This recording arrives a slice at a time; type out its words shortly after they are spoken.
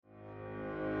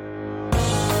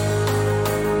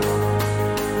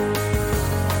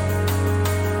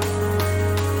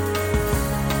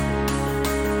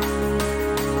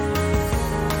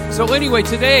So anyway,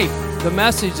 today the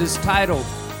message is titled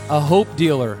A Hope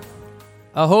Dealer.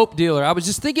 A hope dealer. I was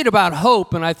just thinking about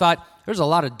hope, and I thought there's a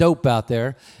lot of dope out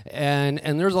there, and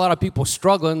there's a lot of people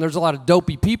struggling. There's a lot of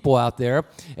dopey people out there,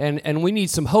 and we need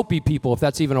some hopey people, if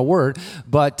that's even a word.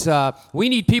 But we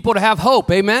need people to have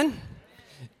hope, amen?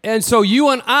 And so you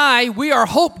and I, we are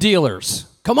hope dealers.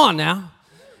 Come on now.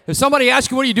 If somebody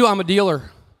asks you, what do you do? I'm a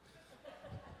dealer.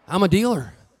 I'm a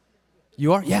dealer.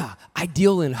 You are? Yeah, I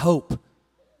deal in hope.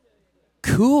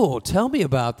 Cool. Tell me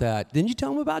about that. Didn't you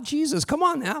tell me about Jesus? Come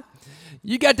on now.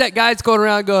 You got that guy that's going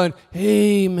around going,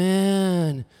 hey,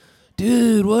 man,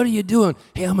 dude, what are you doing?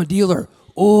 Hey, I'm a dealer.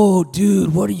 Oh,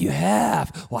 dude, what do you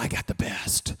have? Well, I got the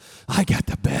best. I got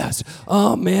the best.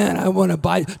 Oh, man, I want to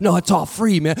buy. No, it's all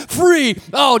free, man. Free.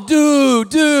 Oh,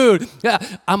 dude. Yeah,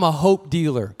 I'm a hope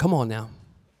dealer. Come on now.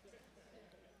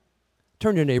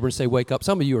 Turn to your neighbor and say, wake up.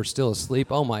 Some of you are still asleep.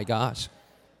 Oh, my gosh.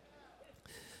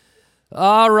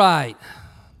 All right.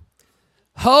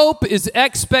 Hope is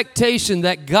expectation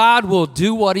that God will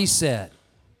do what he said.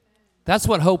 That's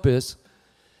what hope is.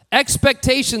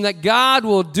 Expectation that God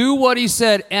will do what he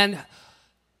said. And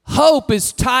hope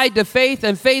is tied to faith,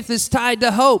 and faith is tied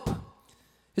to hope.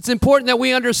 It's important that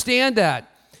we understand that.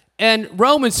 And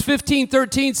Romans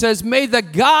 15:13 says, may the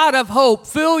God of hope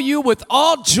fill you with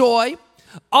all joy,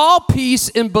 all peace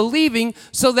in believing,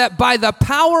 so that by the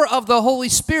power of the Holy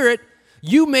Spirit,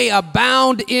 you may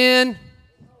abound in.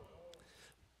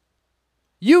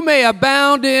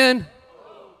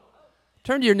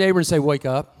 Turn to your neighbor and say, wake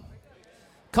up.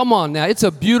 Come on now. It's a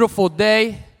beautiful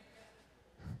day.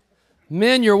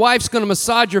 Men, your wife's going to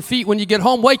massage your feet when you get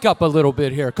home. Wake up a little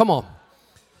bit here. Come on.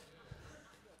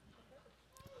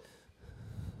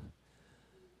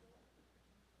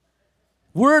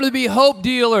 We're to be hope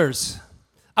dealers.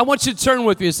 I want you to turn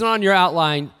with me. It's not on your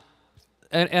outline.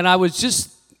 And I was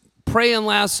just praying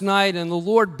last night, and the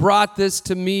Lord brought this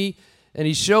to me, and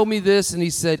he showed me this, and he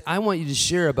said, I want you to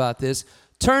share about this.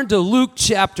 Turn to Luke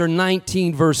chapter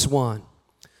 19, verse 1.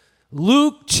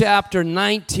 Luke chapter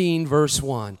 19, verse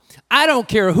 1. I don't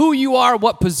care who you are,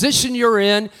 what position you're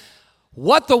in,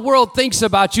 what the world thinks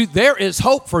about you, there is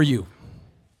hope for you.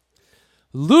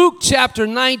 Luke chapter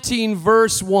 19,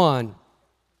 verse 1.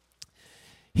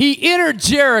 He entered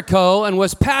Jericho and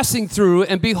was passing through,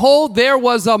 and behold, there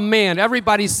was a man.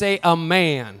 Everybody say a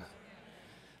man.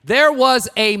 There was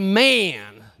a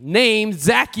man named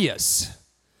Zacchaeus.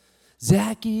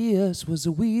 Zacchaeus was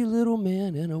a wee little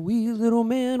man, and a wee little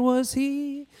man was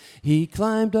he. He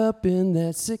climbed up in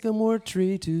that sycamore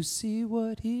tree to see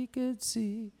what he could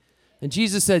see. And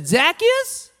Jesus said,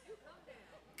 Zacchaeus,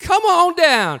 come on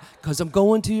down, because I'm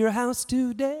going to your house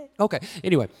today. Okay,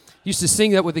 anyway, used to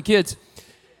sing that with the kids.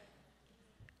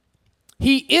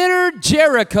 He entered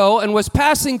Jericho and was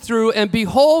passing through, and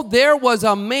behold, there was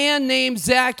a man named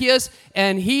Zacchaeus,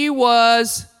 and he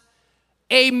was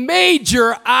a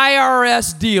major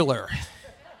IRS dealer.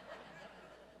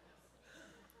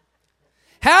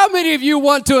 How many of you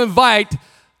want to invite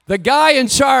the guy in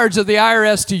charge of the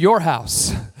IRS to your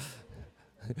house?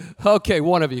 Okay,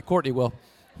 one of you. Courtney will.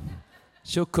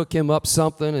 She'll cook him up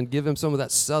something and give him some of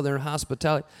that southern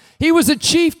hospitality. He was a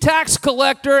chief tax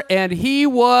collector, and he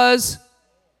was,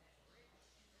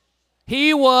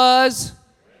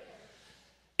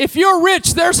 if you're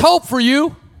rich, there's hope for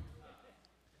you.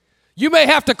 You may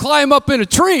have to climb up in a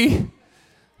tree,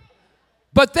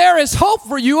 but there is hope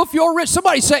for you if you're rich.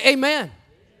 Somebody say amen.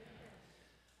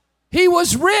 He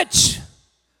was rich.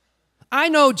 I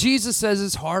know Jesus says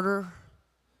it's harder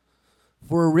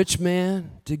for a rich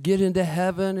man to get into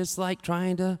heaven. It's like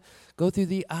trying to go through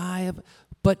the eye of,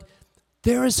 but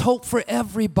there is hope for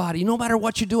everybody, no matter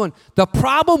what you're doing. The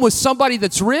problem with somebody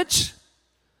that's rich,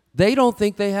 they don't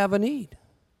think they have a need.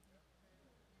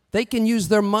 They can use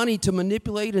their money to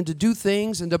manipulate and to do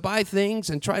things and to buy things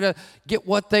and try to get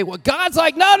what they want. God's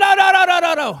like,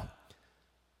 no.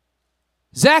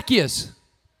 Zacchaeus,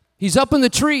 he's up in the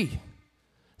tree.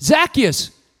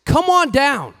 Zacchaeus, come on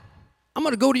down. I'm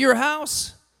going to go to your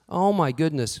house. Oh, my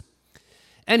goodness.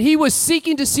 And he was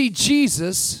seeking to see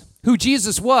Jesus, who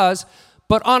Jesus was,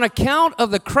 but on account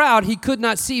of the crowd, he could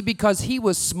not see because he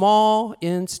was small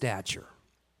in stature.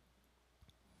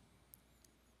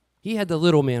 He had the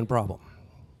little man problem.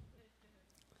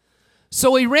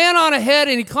 So he ran on ahead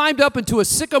and he climbed up into a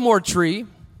sycamore tree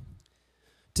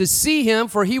to see him,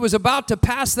 for he was about to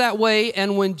pass that way.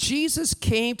 And when Jesus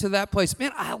came to that place,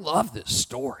 man, I love this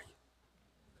story.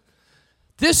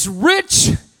 This rich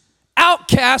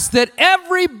outcast that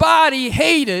everybody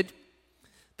hated,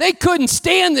 they couldn't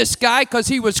stand this guy because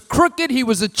he was crooked, he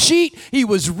was a cheat, he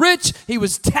was rich, he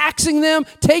was taxing them,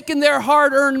 taking their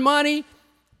hard-earned money.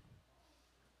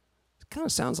 Kind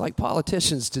of sounds like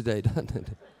politicians today, doesn't it?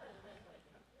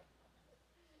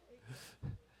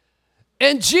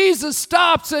 And Jesus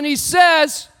stops and he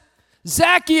says,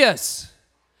 Zacchaeus,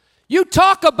 you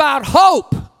talk about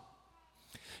hope.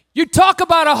 You talk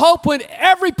about a hope when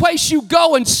every place you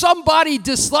go and somebody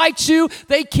dislikes you,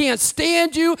 they can't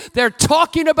stand you, they're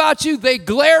talking about you, they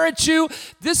glare at you.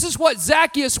 This is what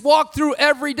Zacchaeus walked through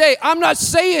every day. I'm not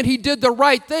saying he did the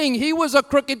right thing. He was a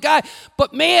crooked guy.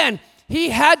 But man, he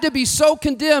had to be so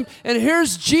condemned. And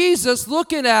here's Jesus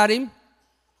looking at him.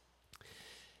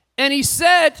 And he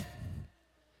said,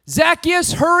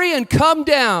 Zacchaeus, hurry and come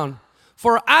down,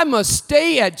 for I must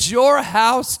stay at your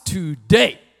house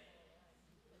today.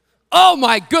 Oh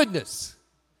my goodness.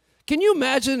 Can you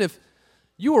imagine if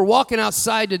you were walking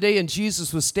outside today and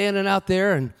Jesus was standing out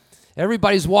there and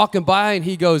everybody's walking by and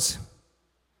he goes,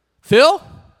 Phil,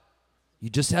 you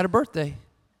just had a birthday.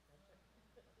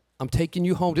 I'm taking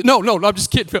you home. No, I'm just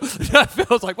kidding, Phil.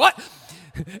 Phil's like, what?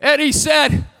 And he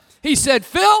said,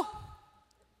 Phil,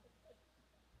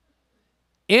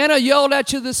 Anna yelled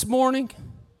at you this morning.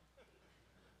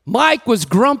 Mike was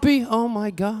grumpy. Oh my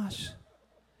gosh.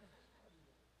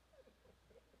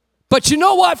 But you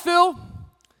know what, Phil?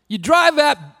 You drive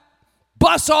that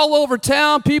bus all over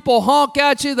town. People honk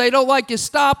at you. They don't like you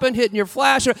stopping, hitting your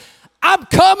flasher. I'm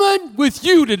coming with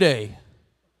you today.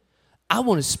 I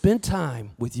want to spend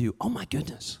time with you. Oh, my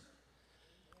goodness.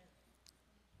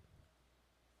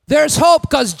 There's hope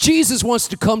because Jesus wants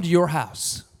to come to your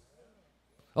house.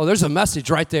 Oh, there's a message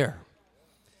right there.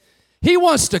 He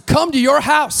wants to come to your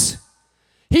house.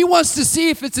 He wants to see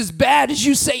if it's as bad as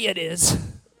you say it is.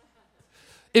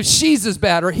 If she's as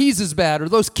bad or he's as bad or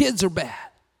those kids are bad.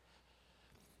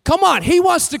 Come on, he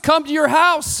wants to come to your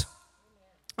house.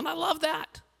 And I love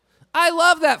that. I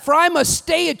love that. For I must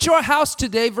stay at your house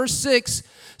today, verse 6.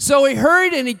 So he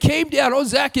hurried and he came down. Oh,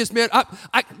 Zacchaeus, man,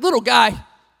 little guy,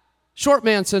 short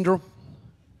man syndrome.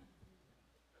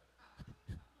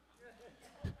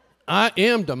 I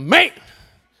am the man.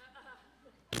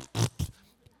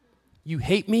 You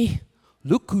hate me?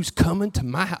 Look who's coming to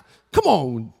my house. Come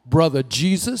on, brother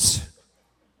Jesus.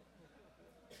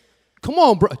 Come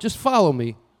on, bro. Just follow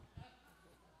me.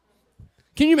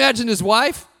 Can you imagine his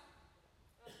wife?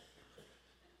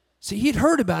 See, he'd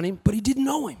heard about him, but he didn't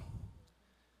know him.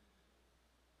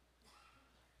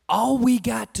 All we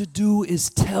got to do is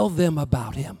tell them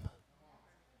about him.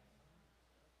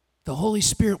 The Holy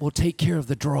Spirit will take care of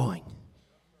the drawing.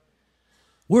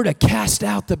 We're to cast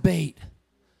out the bait.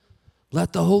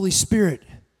 Let the Holy Spirit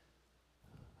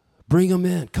bring them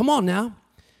in. Come on now.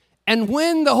 And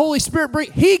when the Holy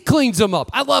Spirit he cleans them up.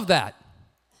 I love that.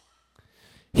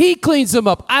 He cleans them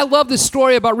up. I love this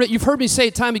story about Rich. You've heard me say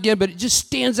it time again, but it just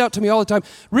stands out to me all the time.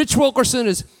 Rich Wilkerson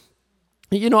is,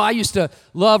 I used to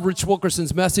love Rich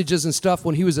Wilkerson's messages and stuff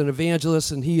when he was an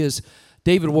evangelist, and he is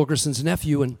David Wilkerson's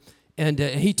nephew, and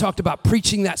he talked about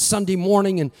preaching that Sunday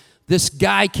morning, and this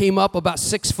guy came up about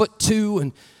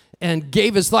 6'2" and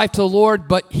gave his life to the Lord,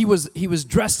 but he was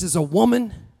dressed as a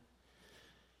woman.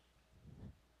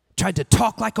 Tried to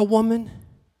talk like a woman.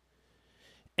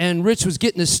 And Rich was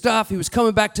getting his stuff. He was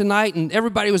coming back tonight, and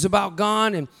everybody was about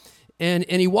gone. And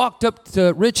he walked up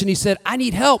to Rich, and he said, I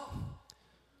need help.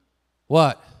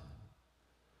 What?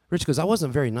 Rich goes, I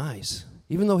wasn't very nice.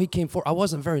 Even though he came forward, I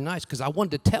wasn't very nice because I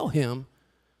wanted to tell him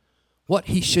what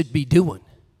he should be doing.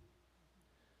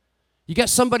 You got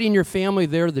somebody in your family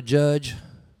there, the judge.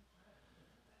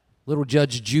 Little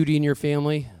Judge Judy in your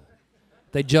family.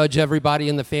 They judge everybody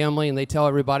in the family, and they tell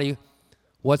everybody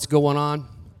what's going on.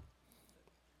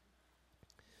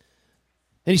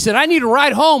 And he said, I need a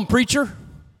ride home, preacher.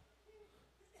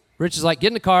 Rich is like, get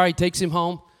in the car. He takes him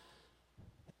home.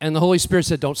 And the Holy Spirit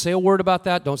said, don't say a word about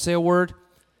that. Don't say a word.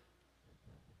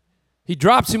 He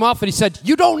drops him off, and he said,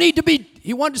 he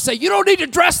wanted to say, you don't need to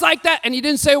dress like that. And he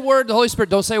didn't say a word. The Holy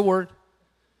Spirit, don't say a word.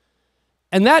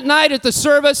 And that night at the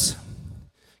service,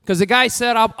 because the guy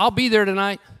said, I'll be there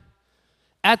tonight.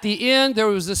 At the end, there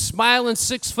was this smiling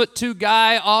 6'2"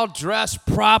 guy, all dressed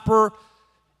proper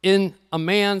in a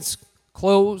man's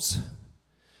clothes.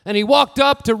 And he walked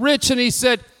up to Rich and he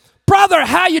said, brother,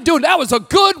 how you doing? That was a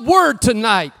good word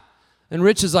tonight. And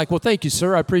Rich is like, well, thank you,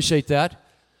 sir. I appreciate that.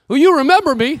 Well, you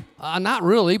remember me? Not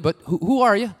really, but who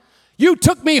are you? You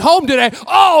took me home today.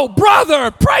 Oh,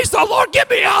 brother, praise the Lord. Give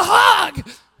me a hug.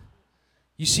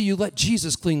 You see, you let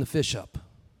Jesus clean the fish up.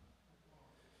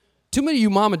 Too many of you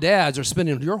mom and dads are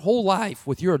spending your whole life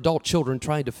with your adult children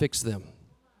trying to fix them.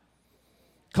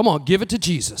 Come on, give it to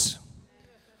Jesus.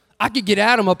 I could get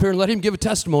Adam up here and let him give a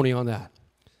testimony on that.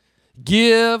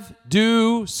 Give,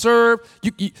 do, serve.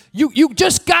 You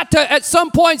just got to, at some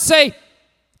point, say,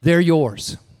 they're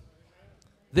yours.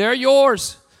 They're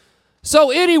yours.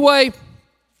 So anyway,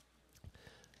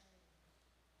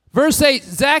 verse 8,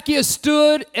 Zacchaeus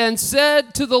stood and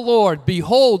said to the Lord,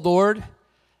 "Behold, Lord,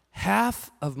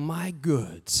 half of my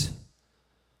goods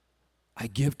I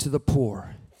give to the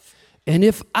poor. And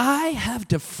if I have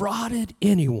defrauded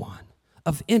anyone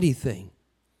of anything,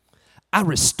 I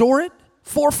restore it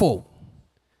fourfold."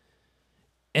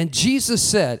 And Jesus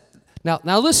said,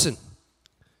 now listen,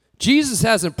 Jesus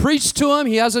hasn't preached to him.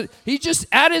 He's just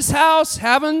at his house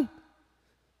having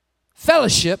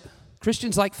fellowship.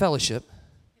 Christians like fellowship.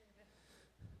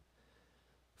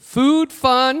 Food,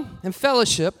 fun, and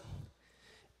fellowship.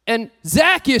 And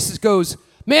Zacchaeus goes,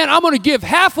 "Man, I'm going to give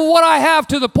half of what I have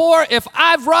to the poor. If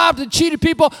I've robbed and cheated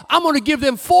people, I'm going to give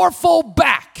them fourfold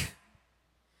back."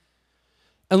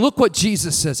 And look what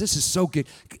Jesus says. This is so good.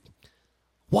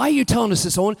 Why are you telling us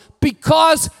this, Owen?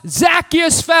 Because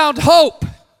Zacchaeus found hope.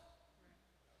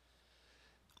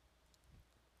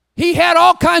 He had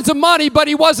all kinds of money, but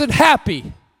he wasn't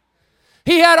happy.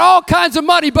 He had all kinds of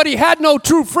money, but he had no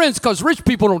true friends because rich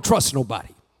people don't trust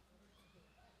nobody.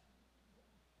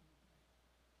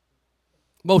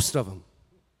 Most of them.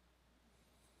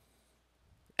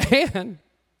 And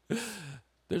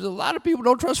there's a lot of people who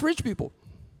don't trust rich people.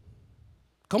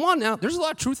 Come on now, there's a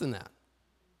lot of truth in that.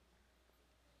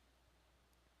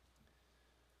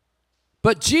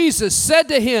 But Jesus said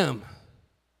to him,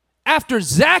 after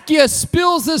Zacchaeus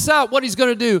spills this out, what he's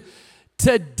going to do,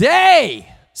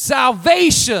 "Today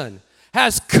salvation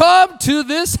has come to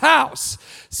this house,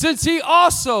 since he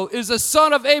also is a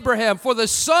son of Abraham. For the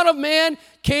Son of Man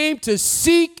came to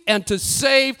seek and to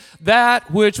save that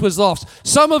which was lost."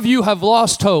 Some of you have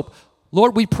lost hope.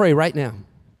 Lord, we pray right now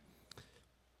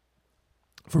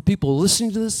for people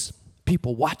listening to this,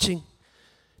 people watching.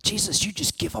 Jesus, you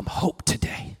just give them hope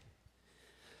today.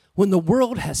 When the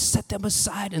world has set them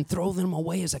aside and thrown them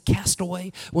away as a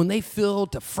castaway, when they feel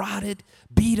defrauded,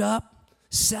 beat up,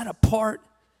 set apart,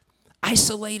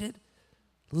 isolated,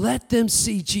 let them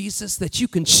see, Jesus, that you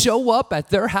can show up at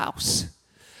their house.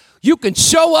 You can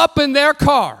show up in their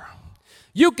car.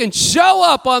 You can show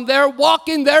up on their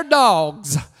walking their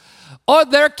dogs or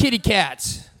their kitty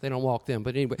cats. They don't walk them,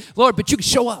 but anyway. Lord, but you can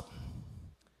show up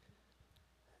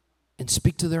and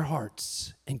speak to their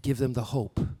hearts and give them the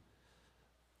hope.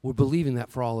 We're believing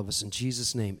that for all of us in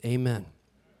Jesus' name. Amen.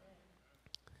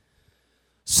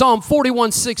 Psalm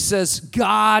 41:6 says,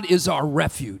 "God is our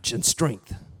refuge and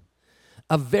strength,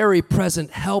 a very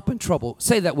present help in trouble."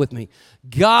 Say that with me.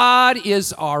 God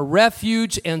is our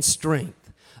refuge and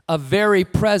strength, a very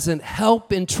present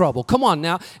help in trouble. Come on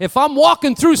now. If I'm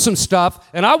walking through some stuff,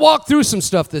 and I walked through some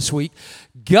stuff this week,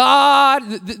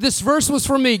 this verse was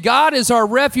for me. God is our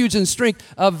refuge and strength,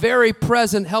 a very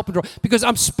present help in trouble. Because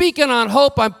I'm speaking on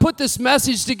hope. I put this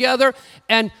message together,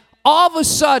 and all of a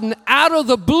sudden, out of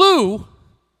the blue,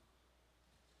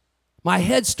 my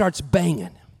head starts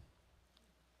banging.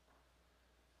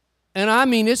 And I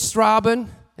mean, it's throbbing.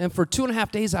 And for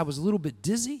 2.5 days, I was a little bit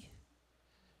dizzy.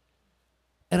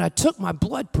 And I took my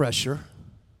blood pressure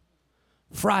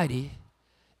Friday.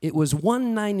 It was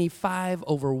 195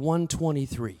 over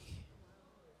 123.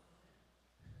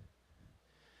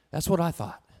 That's what I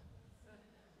thought.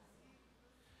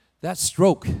 That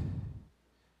stroke.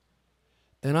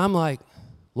 And I'm like,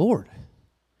 Lord,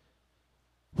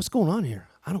 what's going on here?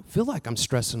 I don't feel like I'm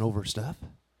stressing over stuff.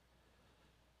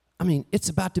 I mean, it's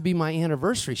about to be my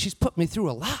anniversary. She's put me through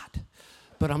a lot,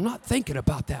 but I'm not thinking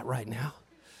about that right now.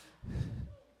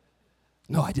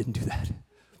 No, I didn't do that.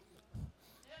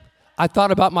 I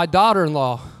thought about my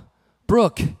daughter-in-law,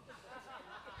 Brooke.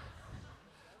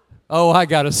 Oh, I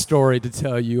got a story to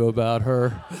tell you about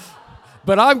her.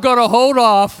 But I'm going to hold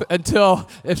off until,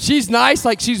 if she's nice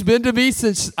like she's been to me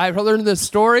since I learned this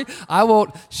story, I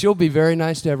won't. She'll be very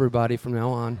nice to everybody from now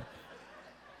on.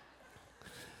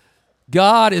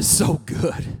 God is so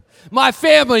good. My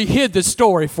family hid the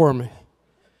story for me.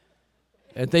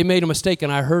 And they made a mistake,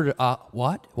 and I heard it.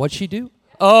 What? What'd she do?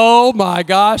 Oh, my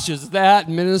gosh, is that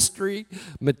ministry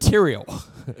material?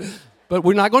 But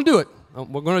we're not going to do it.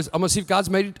 I'm going to see if God's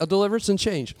made a deliverance and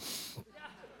change.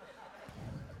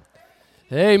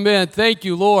 Amen. Thank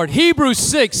you, Lord. Hebrews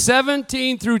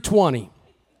 6:17 through 20.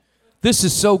 This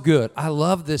is so good. I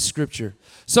love this scripture.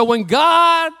 So when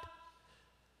God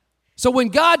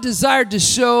desired to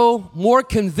show more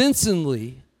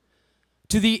convincingly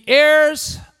to the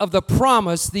heirs of the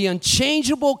promise the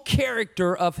unchangeable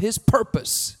character of his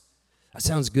purpose. That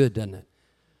sounds good, doesn't it?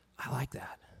 I like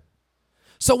that.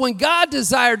 So when God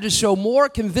desired to show more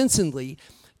convincingly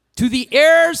to the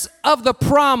heirs of the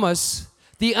promise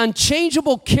the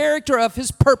unchangeable character of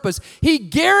his purpose, he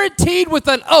guaranteed with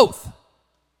an oath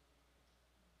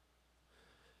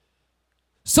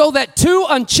So that two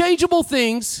unchangeable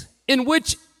things in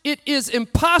which it is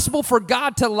impossible for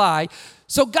God to lie.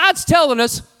 So God's telling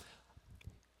us,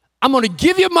 I'm going to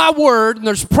give you my word, and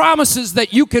there's promises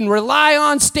that you can rely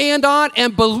on, stand on,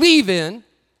 and believe in.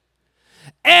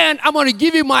 And I'm going to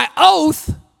give you my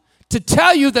oath to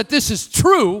tell you that this is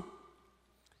true,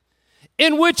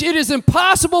 in which it is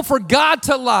impossible for God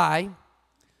to lie.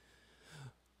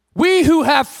 We who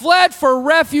have fled for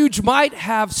refuge might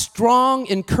have strong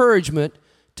encouragement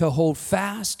to hold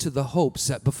fast to the hope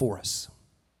set before us.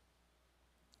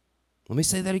 Let me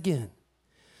say that again.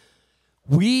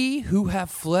 We who have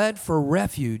fled for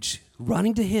refuge,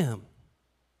 running to him,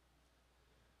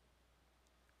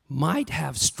 might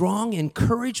have strong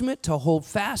encouragement to hold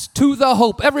fast to the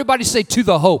hope. Everybody say, to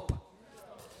the hope.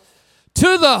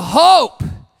 To the hope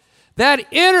that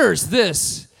enters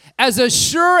this as a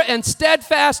sure and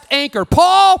steadfast anchor.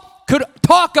 Paul could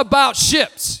talk about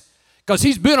ships because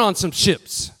he's been on some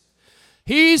ships.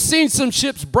 He's seen some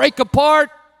ships break apart,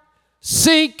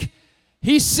 sink.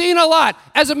 He's seen a lot.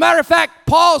 As a matter of fact,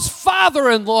 Paul's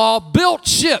father-in-law built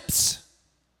ships.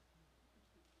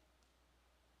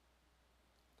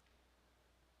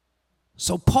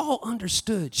 So Paul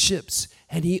understood ships,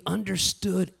 and he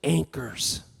understood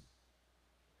anchors.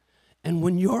 And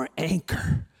when your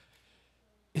anchor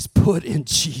is put in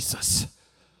Jesus,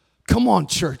 come on,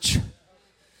 church,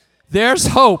 there's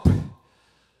hope.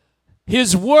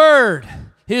 His word,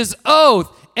 his oath,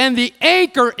 and the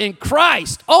anchor in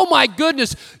Christ. Oh my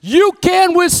goodness, you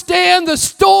can withstand the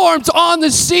storms on the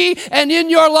sea and in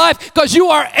your life because you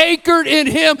are anchored in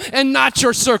him and not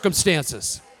your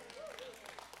circumstances.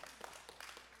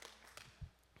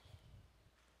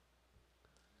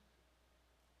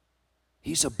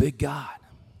 He's a big God.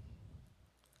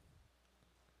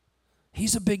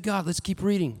 He's a big God. Let's keep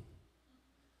reading.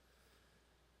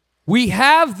 We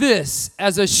have this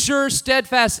as a sure,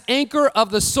 steadfast anchor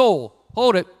of the soul.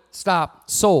 Hold it. Stop.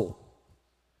 Soul.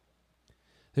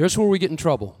 There's where we get in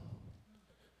trouble.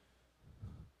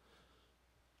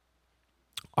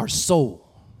 Our soul.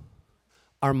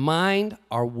 Our mind,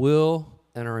 our will,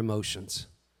 and our emotions.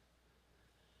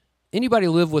 Anybody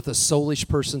live with a soulish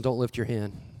person? Don't lift your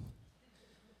hand.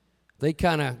 They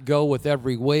kind of go with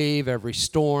every wave, every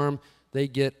storm. They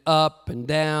get up and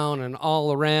down and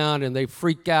all around, and they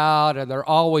freak out, and they're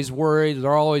always worried.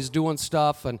 They're always doing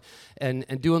stuff and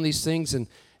doing these things, and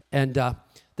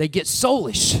they get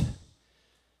soulish.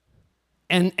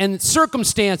 And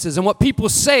circumstances and what people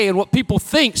say and what people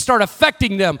think start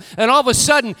affecting them. And all of a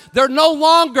sudden, they're no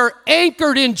longer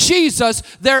anchored in Jesus.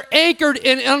 They're anchored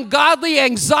in ungodly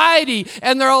anxiety,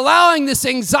 and they're allowing this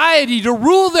anxiety to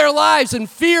rule their lives in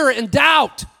fear and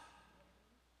doubt.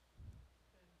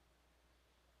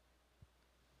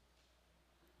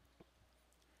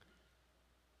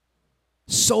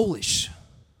 Soulish.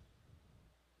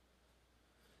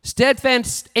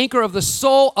 Steadfast anchor of the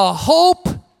soul, a hope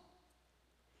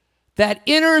that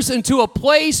enters into a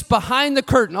place behind the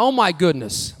curtain. Oh my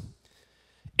goodness.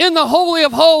 In the Holy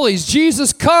of Holies,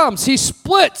 Jesus comes. He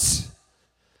splits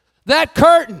that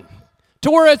curtain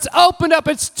to where it's opened up,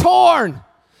 it's torn.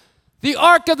 The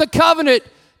Ark of the Covenant,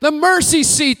 the mercy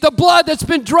seat, the blood that's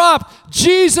been dropped.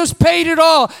 Jesus paid it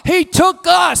all. He took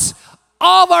us,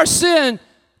 all of our sin,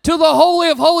 to the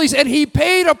Holy of Holies, and he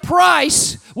paid a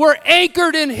price. We're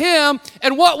anchored in him,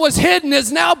 and what was hidden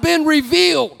has now been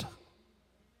revealed.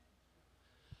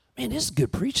 Man, this is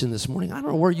good preaching this morning. I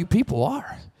don't know where you people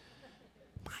are.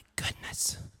 My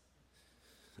goodness.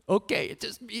 Okay, it's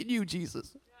just me and you,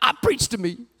 Jesus. Preach to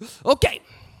me. Okay.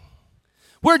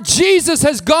 Where Jesus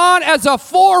has gone as a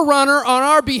forerunner on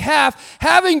our behalf,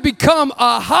 having become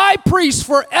a high priest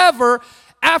forever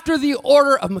after the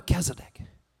order of Melchizedek.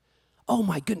 Oh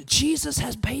my goodness, Jesus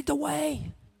has paid the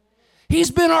way.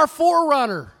 He's been our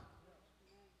forerunner.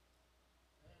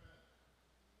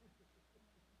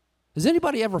 Has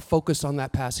anybody ever focused on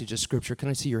that passage of Scripture? Can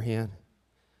I see your hand?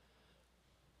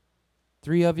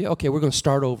 3 of you? Okay, we're going to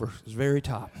start over. It's very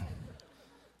top.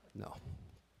 No.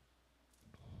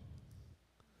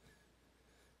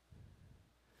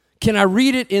 Can I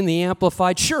read it in the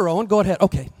Amplified? Sure, Owen, go ahead.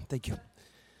 Okay, thank you.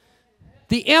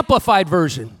 The Amplified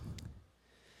version.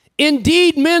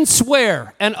 Indeed, men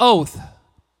swear an oath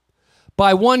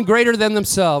by one greater than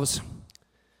themselves,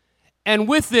 and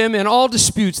with them in all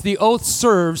disputes, the oath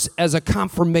serves as a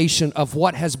confirmation of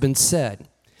what has been said,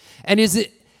 and is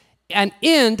it an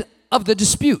end of the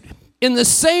dispute. In the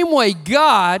same way,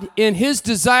 God, in his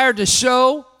desire to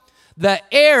show the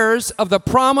heirs of the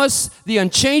promise the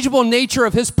unchangeable nature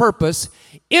of his purpose,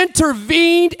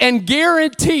 intervened and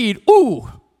guaranteed.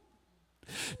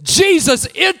 Jesus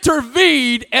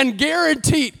intervened and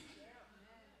guaranteed.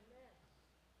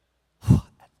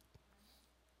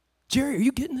 Jerry, are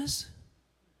you getting this?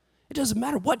 It doesn't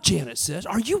matter what Janet says.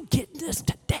 Are you getting this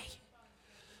today?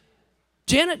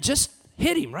 Janet, just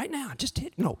hit him right now. Just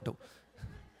hit. No, don't.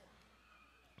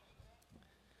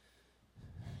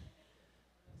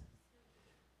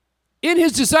 In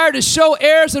his desire to show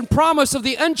heirs and promise of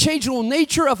the unchangeable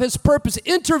nature of his purpose,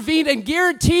 intervened and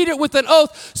guaranteed it with an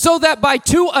oath, so that by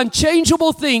two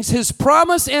unchangeable things, his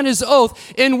promise and his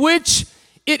oath, in which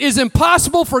it is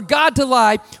impossible for God to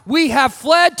lie, we have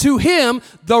fled to him,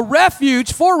 the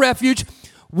refuge,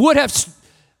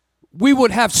 we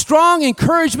would have strong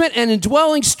encouragement and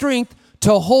indwelling strength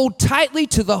to hold tightly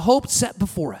to the hope set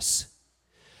before us.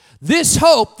 This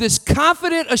hope, this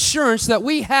confident assurance that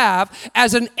we have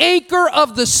as an anchor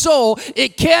of the soul,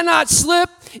 it cannot slip,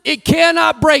 it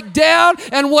cannot break down,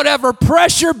 and whatever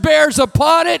pressure bears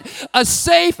upon it, a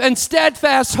safe and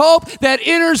steadfast hope that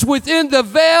enters within the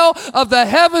veil of the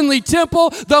heavenly temple,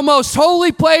 the most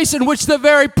holy place in which the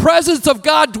very presence of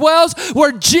God dwells,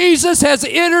 where Jesus has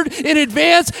entered in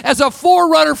advance as a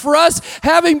forerunner for us,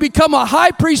 having become a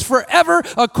high priest forever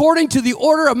according to the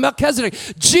order of Melchizedek.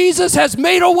 Jesus has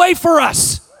made a way for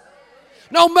us,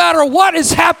 no matter what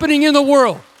is happening in the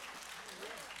world.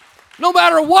 No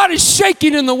matter what is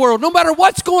shaking in the world, no matter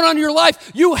what's going on in your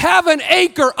life, you have an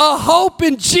anchor, a hope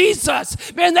in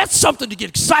Jesus. Man, that's something to get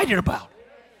excited about.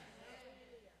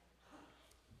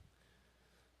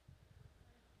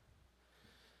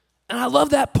 And I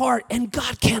love that part. And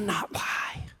God cannot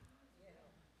lie.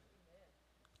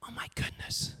 Oh my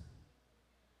goodness.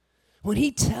 When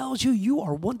he tells you you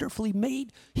are wonderfully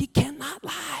made, he cannot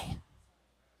lie.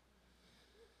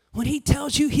 When he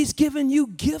tells you he's given you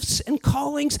gifts and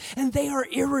callings and they are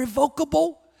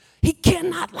irrevocable, he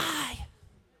cannot lie.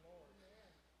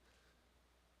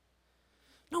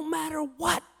 No matter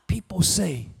what people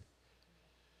say,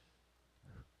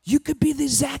 you could be the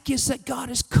Zacchaeus that God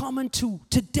is coming to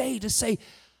today to say,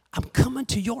 I'm coming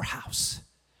to your house.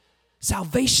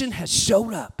 Salvation has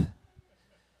showed up.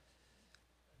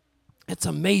 It's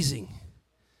amazing.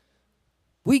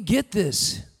 We get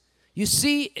this. You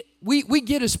see, we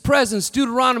get his presence,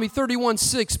 Deuteronomy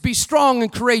 31:6. Be strong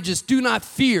and courageous. Do not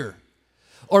fear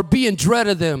or be in dread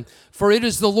of them, for it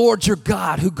is the Lord your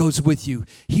God who goes with you.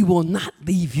 He will not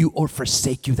leave you or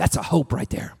forsake you. That's a hope right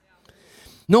there.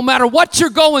 No matter what you're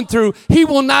going through, he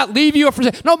will not leave you or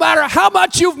forsake you. No matter how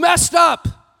much you've messed up.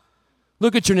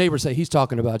 Look at your neighbor and say, he's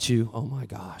talking about you. Oh my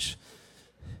gosh.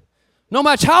 No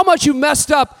matter how much you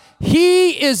messed up,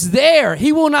 he is there.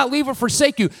 He will not leave or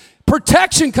forsake you.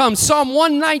 Protection comes. Psalm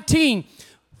 119,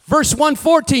 verse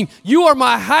 114. You are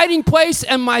my hiding place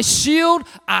and my shield.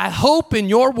 I hope in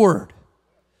your word.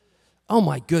 Oh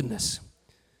my goodness.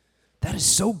 That is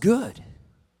so good.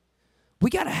 We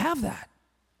got to have that.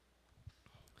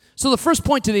 So the first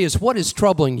point today is, what is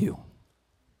troubling you?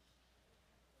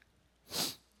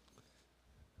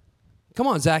 Come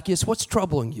on, Zacchaeus, what's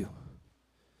troubling you?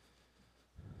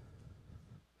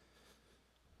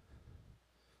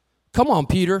 Come on,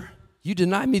 Peter. You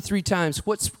denied me 3 times.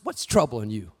 What's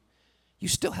troubling you? You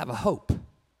still have a hope.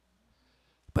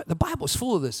 But the Bible's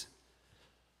full of this.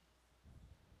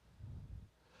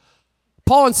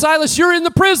 Paul and Silas, you're in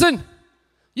the prison.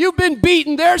 You've been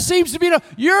beaten. There seems to be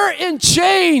you're in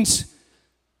chains.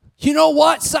 You know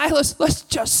what, Silas? Let's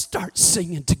just start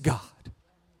singing to God.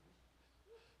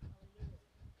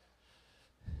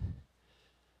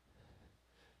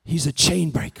 He's a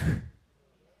chain breaker.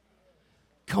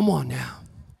 Come on now.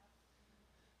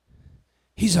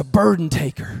 He's a burden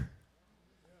taker.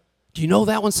 Do you know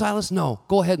that one, Silas? No.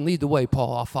 Go ahead and lead the way,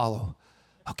 Paul. I'll follow.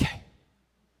 Okay.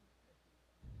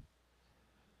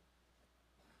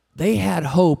 They had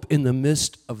hope in the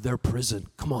midst of their prison.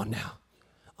 Come on now.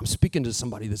 I'm speaking to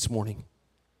somebody this morning.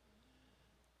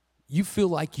 You feel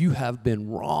like you have been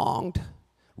wronged,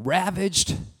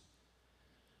 ravaged.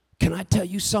 Can I tell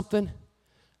you something?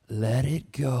 Let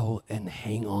it go and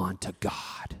hang on to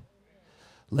God.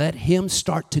 Let him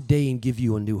start today and give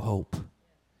you a new hope.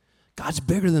 God's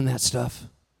bigger than that stuff.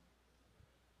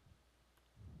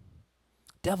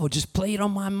 Devil just played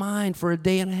on my mind for a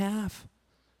day and a half.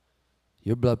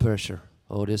 Your blood pressure.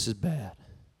 Oh, this is bad.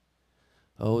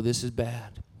 Oh, this is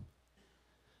bad.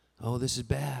 Oh, this is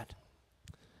bad.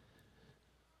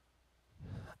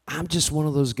 I'm just one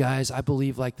of those guys, I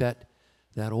believe, like that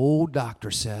old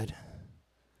doctor said.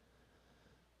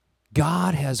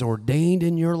 God has ordained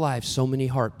in your life so many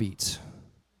heartbeats.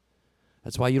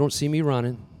 That's why you don't see me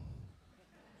running.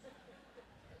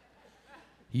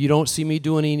 You don't see me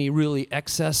doing any really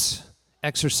excess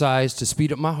exercise to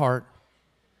speed up my heart.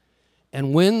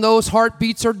 And when those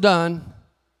heartbeats are done,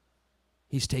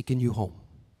 he's taking you home.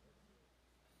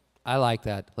 I like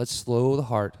that. Let's slow the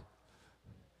heart.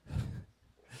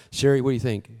 Sherry, what do you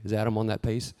think? Is Adam on that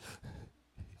pace?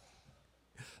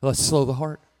 Let's slow the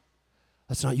heart.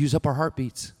 Let's not use up our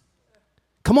heartbeats.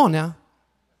 Come on now.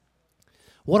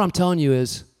 What I'm telling you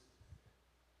is,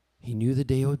 he knew the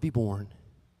day I would be born.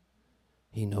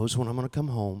 He knows when I'm going to come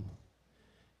home.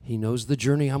 He knows the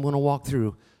journey I'm going to walk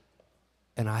through.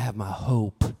 And I have my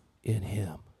hope in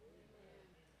him.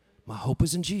 My hope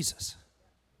is in Jesus.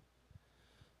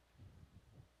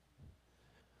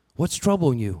 What's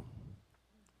troubling you?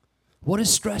 What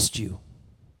has stressed you?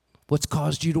 What's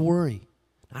caused you to worry?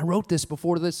 I wrote this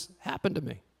before this happened to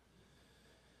me.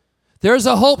 There's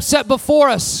a hope set before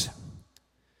us.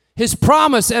 His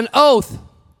promise and oath.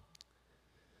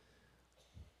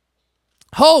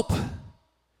 Hope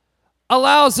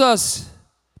allows us,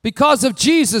 because of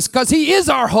Jesus, because he is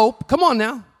our hope. Come on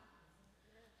now.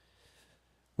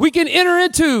 We can enter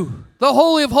into the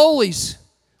Holy of Holies.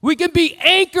 We can be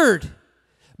anchored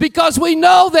because we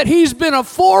know that he's been a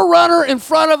forerunner in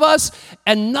front of us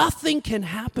and nothing can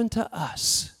happen to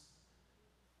us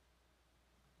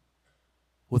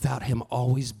without him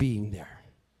always being there.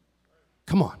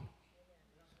 Come on.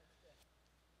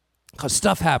 Because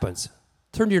stuff happens.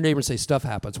 Turn to your neighbor and say, stuff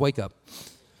happens. Wake up.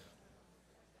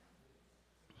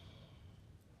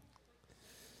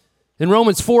 In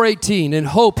Romans 4:18, in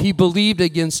hope he believed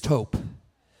against hope,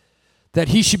 that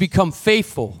he should become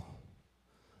faithful,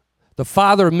 the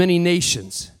father of many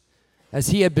nations, as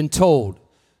he had been told,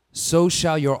 so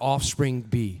shall your offspring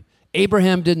be.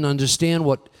 Abraham didn't understand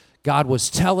what God was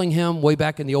telling him way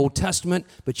back in the Old Testament,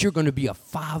 but you're going to be a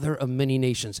father of many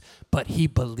nations. But he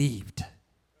believed.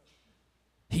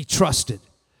 He trusted.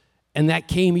 And that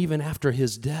came even after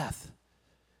his death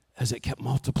as it kept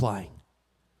multiplying.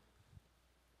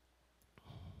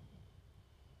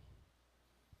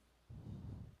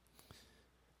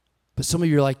 But some of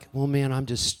you are like, well, man, I'm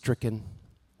just stricken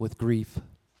with grief.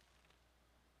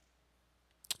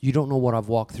 You don't know what I've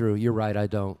walked through. You're right, I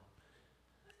don't.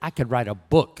 I could write a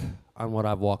book on what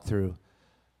I've walked through.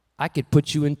 I could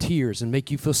put you in tears and make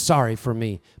you feel sorry for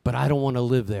me, but I don't want to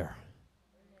live there.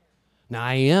 Now,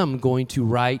 I am going to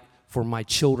write for my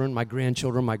children, my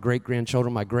grandchildren, my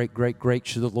great-grandchildren, my great-great-great,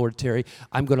 should the Lord tarry.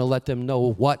 I'm going to let them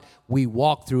know what we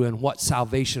walk through and what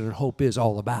salvation and hope is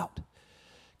all about.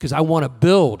 Because I want to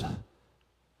build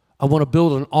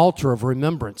an altar of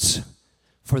remembrance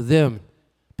for them,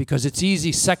 because it's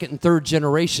easy second and third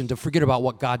generation to forget about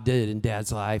what God did in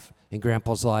Dad's life, in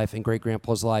Grandpa's life, in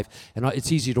great-grandpa's life, and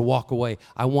it's easy to walk away.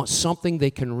 I want something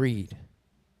they can read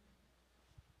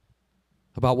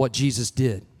about what Jesus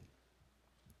did.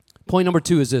 Point number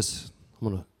 2 is this. I'm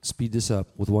going to speed this up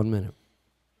with 1 minute.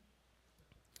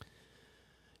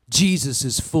 Jesus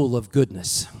is full of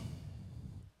goodness.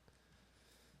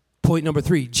 Point number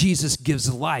 3, Jesus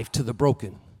gives life to the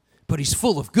broken, but he's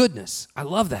full of goodness. I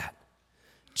love that.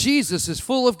 Jesus is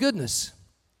full of goodness.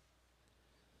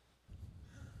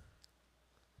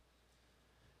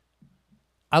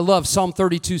 I love Psalm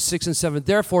 32, 6 and 7.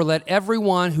 Therefore, let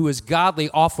everyone who is godly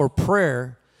offer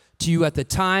prayer to you at the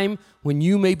time when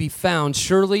you may be found.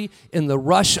 Surely in the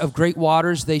rush of great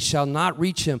waters they shall not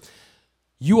reach him.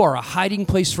 You are a hiding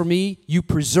place for me. You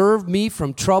preserve me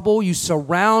from trouble. You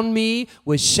surround me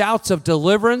with shouts of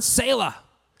deliverance. Selah.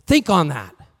 Think on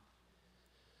that.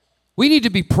 We need to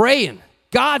be praying.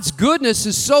 God's goodness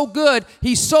is so good.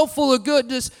 He's so full of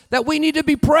goodness that we need to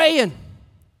be praying.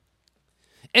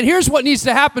 And here's what needs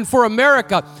to happen for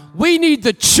America. We need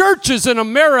the churches in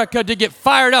America to get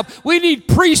fired up. We need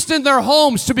priests in their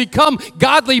homes to become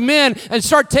godly men and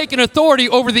start taking authority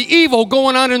over the evil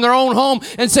going on in their own home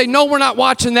and say, no, we're not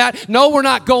watching that. No, we're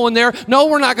not going there. No,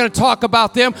 we're not going to talk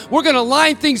about them. We're going to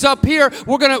line things up here.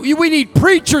 We need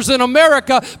preachers in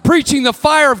America preaching the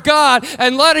fire of God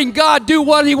and letting God do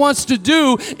what he wants to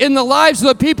do in the lives of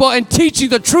the people and teaching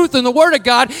the truth in the Word of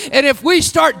God. And if we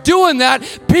start doing that,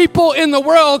 people in the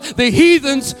world, the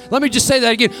heathens, let me just say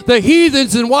that again, the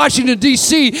heathens in Washington,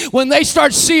 D.C., when they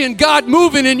start seeing God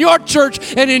moving in your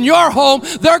church and in your home,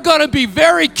 they're going to be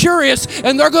very curious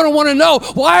and they're going to want to know,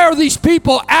 why are these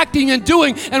people acting and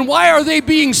doing and why are they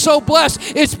being so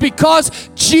blessed? It's because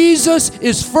Jesus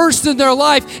is first in their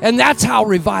life, and that's how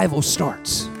revival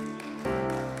starts.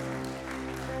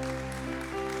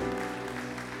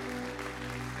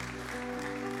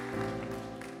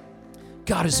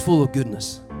 God is full of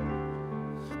goodness.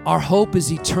 Our hope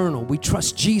is eternal. We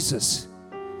trust Jesus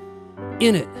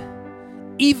in it.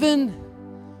 Even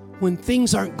when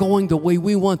things aren't going the way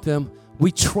we want them,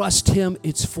 we trust him.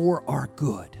 It's for our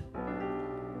good.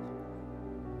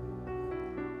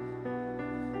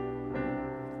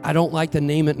 I don't like the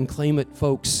name it and claim it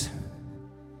folks,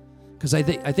 because I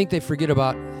think they forget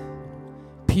about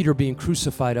Peter being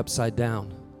crucified upside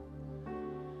down.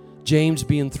 James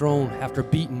being thrown after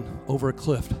beaten over a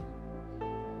cliff.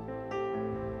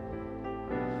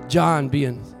 John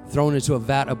being thrown into a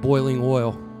vat of boiling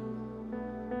oil.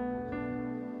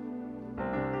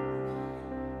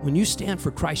 When you stand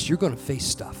for Christ, you're going to face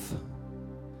stuff.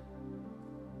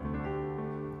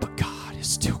 But God is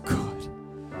still good.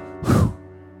 Whew.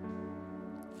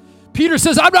 Peter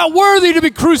says, I'm not worthy to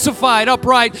be crucified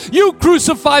upright. You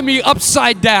crucify me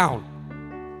upside down.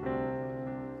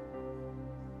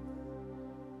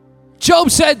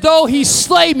 Job said, though he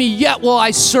slay me, yet will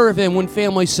I serve him. When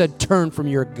family said, turn from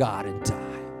your God and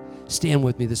die. Stand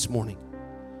with me this morning.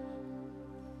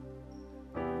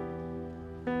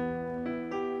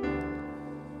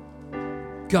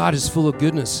 God is full of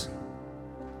goodness.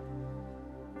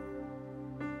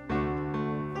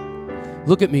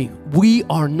 Look at me. We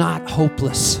are not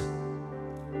hopeless.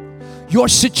 Your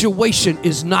situation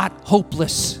is not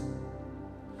hopeless.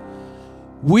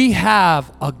 We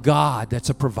have a God that's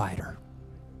a provider.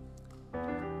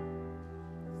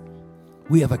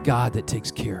 We have a God that takes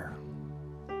care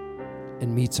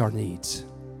and meets our needs.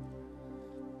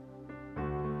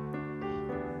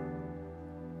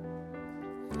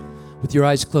 With your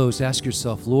eyes closed, ask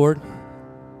yourself, Lord,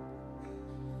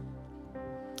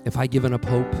 have I given up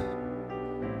hope?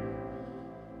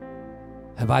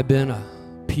 Have I been a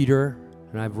Peter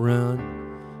and I've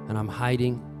run and I'm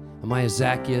hiding? Am I a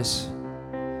Zacchaeus?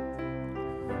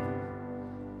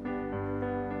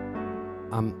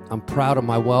 I'm proud of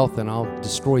my wealth and I'll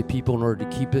destroy people in order to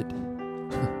keep it.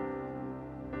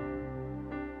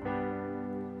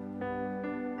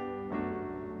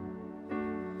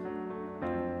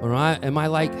 Or am I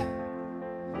like,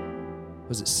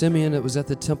 was it Simeon that was at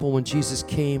the temple when Jesus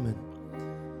came, and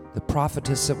the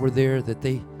prophetess that were there, that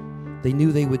they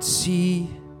knew they would see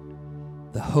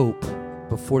the hope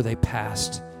before they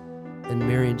passed, and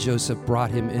Mary and Joseph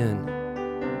brought him in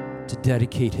to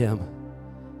dedicate him,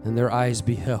 and their eyes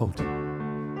beheld.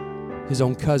 His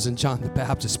own cousin John the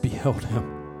Baptist beheld him,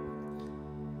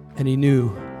 and he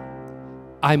knew,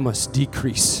 I must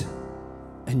decrease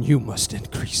and you must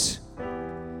increase.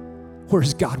 Where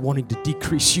is God wanting to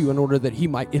decrease you in order that he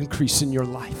might increase in your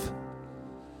life?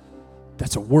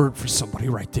 That's a word for somebody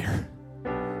right there.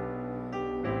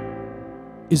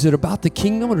 Is it about the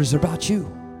kingdom or is it about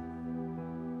you?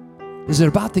 Is it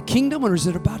about the kingdom or is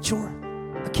it about your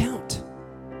account?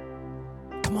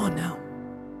 Come on now.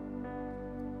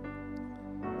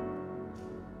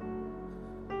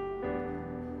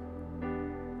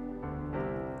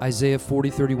 Isaiah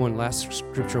 40:31, last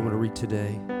scripture I'm going to read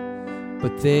today.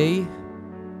 But they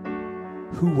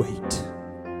who wait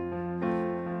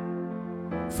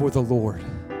for the Lord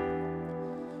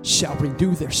shall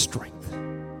renew their strength.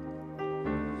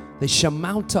 They shall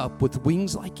mount up with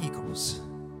wings like eagles.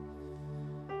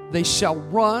 They shall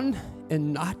run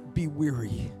and not be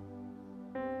weary.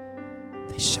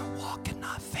 They shall walk and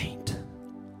not faint.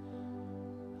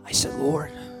 I said,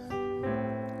 Lord,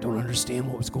 I don't understand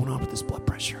what was going on with this blood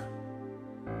pressure,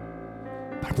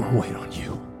 but I'm going to wait on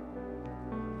you.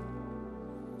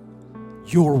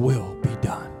 Your will be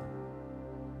done.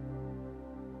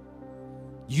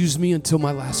 Use me until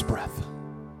my last breath.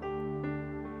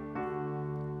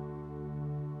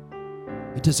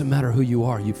 It doesn't matter who you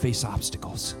are, you face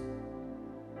obstacles.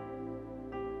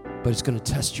 But it's going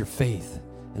to test your faith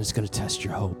and it's going to test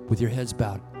your hope. With your heads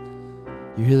bowed,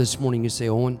 you're here this morning, you say,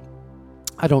 Owen,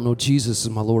 I don't know Jesus as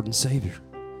my Lord and Savior.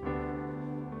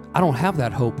 I don't have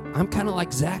that hope. I'm kind of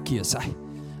like Zacchaeus.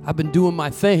 I've been doing my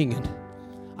thing, and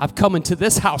I've come into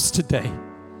this house today,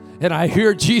 and I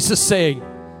hear Jesus saying,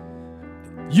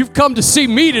 you've come to see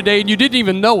me today and you didn't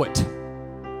even know it.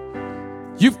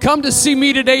 You've come to see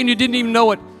me today and you didn't even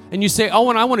know it. And you say,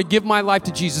 Owen, I want to give my life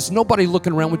to Jesus. Nobody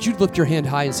looking around. Would you lift your hand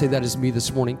high and say, that is me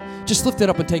this morning? Just lift it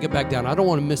up and take it back down. I don't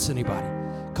want to miss anybody.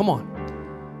 Come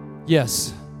on.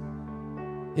 Yes.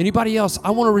 Anybody else?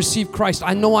 I want to receive Christ.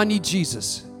 I know I need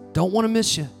Jesus. Don't want to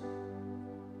miss you.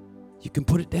 You can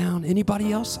put it down.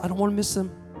 Anybody else? I don't want to miss them.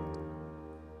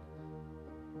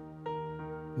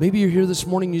 Maybe you're here this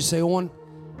morning and you say, Owen,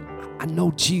 I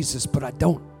know Jesus, but I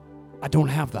don't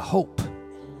have the hope.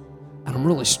 And I'm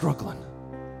really struggling.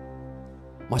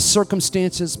 My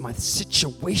circumstances, my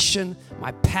situation,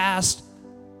 my past,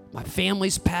 my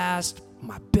family's past,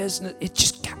 my business, it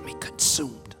just got me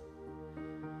consumed.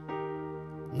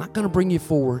 I'm not going to bring you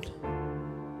forward.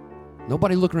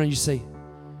 Nobody looking around you say,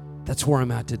 that's where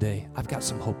I'm at today. I've got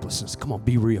some hopelessness. Come on,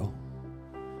 be real.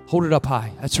 Hold it up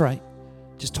high. That's right.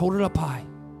 Just hold it up high.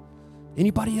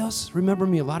 Anybody else? Remember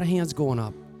me, a lot of hands going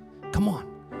up. Come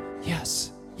on.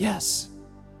 Yes, yes.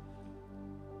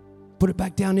 Put it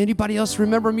back down. Anybody else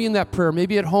remember me in that prayer?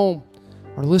 Maybe at home.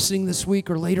 or listening this week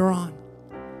or later on,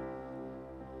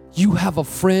 you have a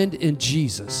friend in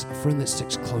Jesus, a friend that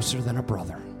sticks closer than a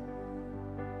brother.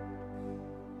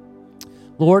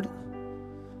 Lord,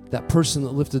 that person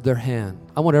that lifted their hand,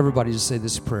 I want everybody to say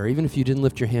this prayer. Even if you didn't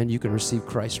lift your hand, you can receive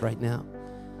Christ right now.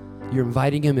 You're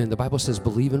inviting him in. The Bible says,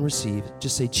 believe and receive.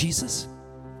 Just say, Jesus,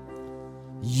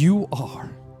 you are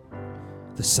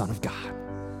the Son of God.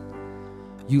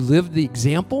 You lived the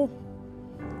example.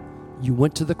 You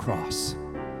went to the cross,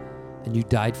 and you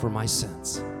died for my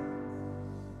sins.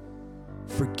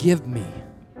 Forgive me.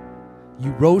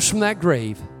 You rose from that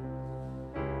grave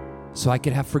so I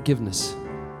could have forgiveness.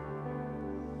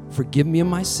 Forgive me of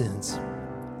my sins.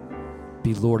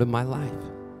 Be Lord of my life.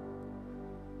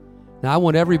 Now, I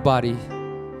want everybody,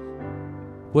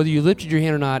 whether you lifted your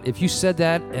hand or not, if you said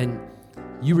that and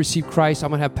you received Christ, I'm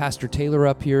going to have Pastor Taylor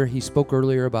up here. He spoke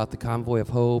earlier about the Convoy of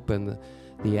Hope and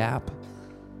the app.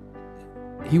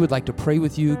 He would like to pray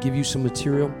with you, give you some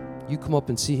material. You come up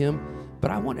and see him.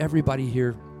 But I want everybody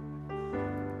here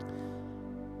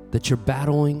that you're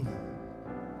battling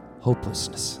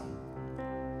hopelessness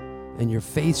and your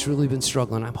faith's really been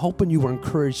struggling. I'm hoping you were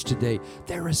encouraged today.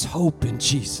 There is hope in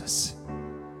Jesus.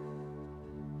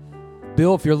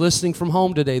 Bill, if you're listening from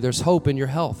home today, there's hope in your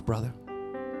health, brother.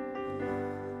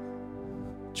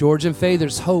 George and Faye,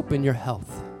 there's hope in your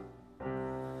health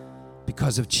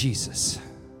because of Jesus.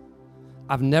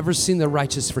 I've never seen the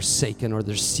righteous forsaken or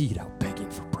their seed out begging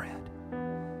for bread.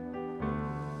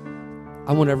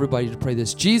 I want everybody to pray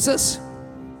this. Jesus,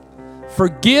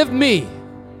 forgive me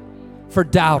for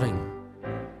doubting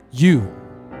you,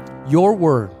 your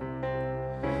word.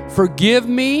 Forgive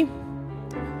me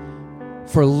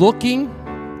for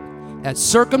looking at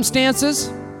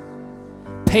circumstances,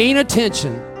 paying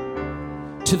attention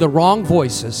to the wrong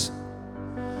voices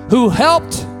who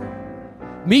helped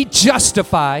me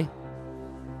justify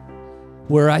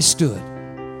where I stood.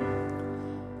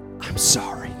 I'm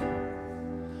sorry.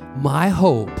 My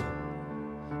hope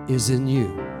is in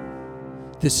you.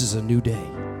 This is a new day.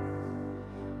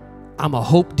 I'm a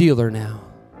hope dealer now.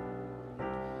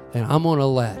 And I'm going to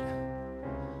let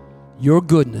your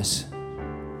goodness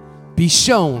be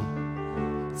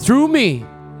shown through me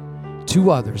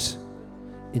to others.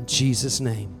 In Jesus'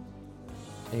 name,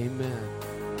 amen.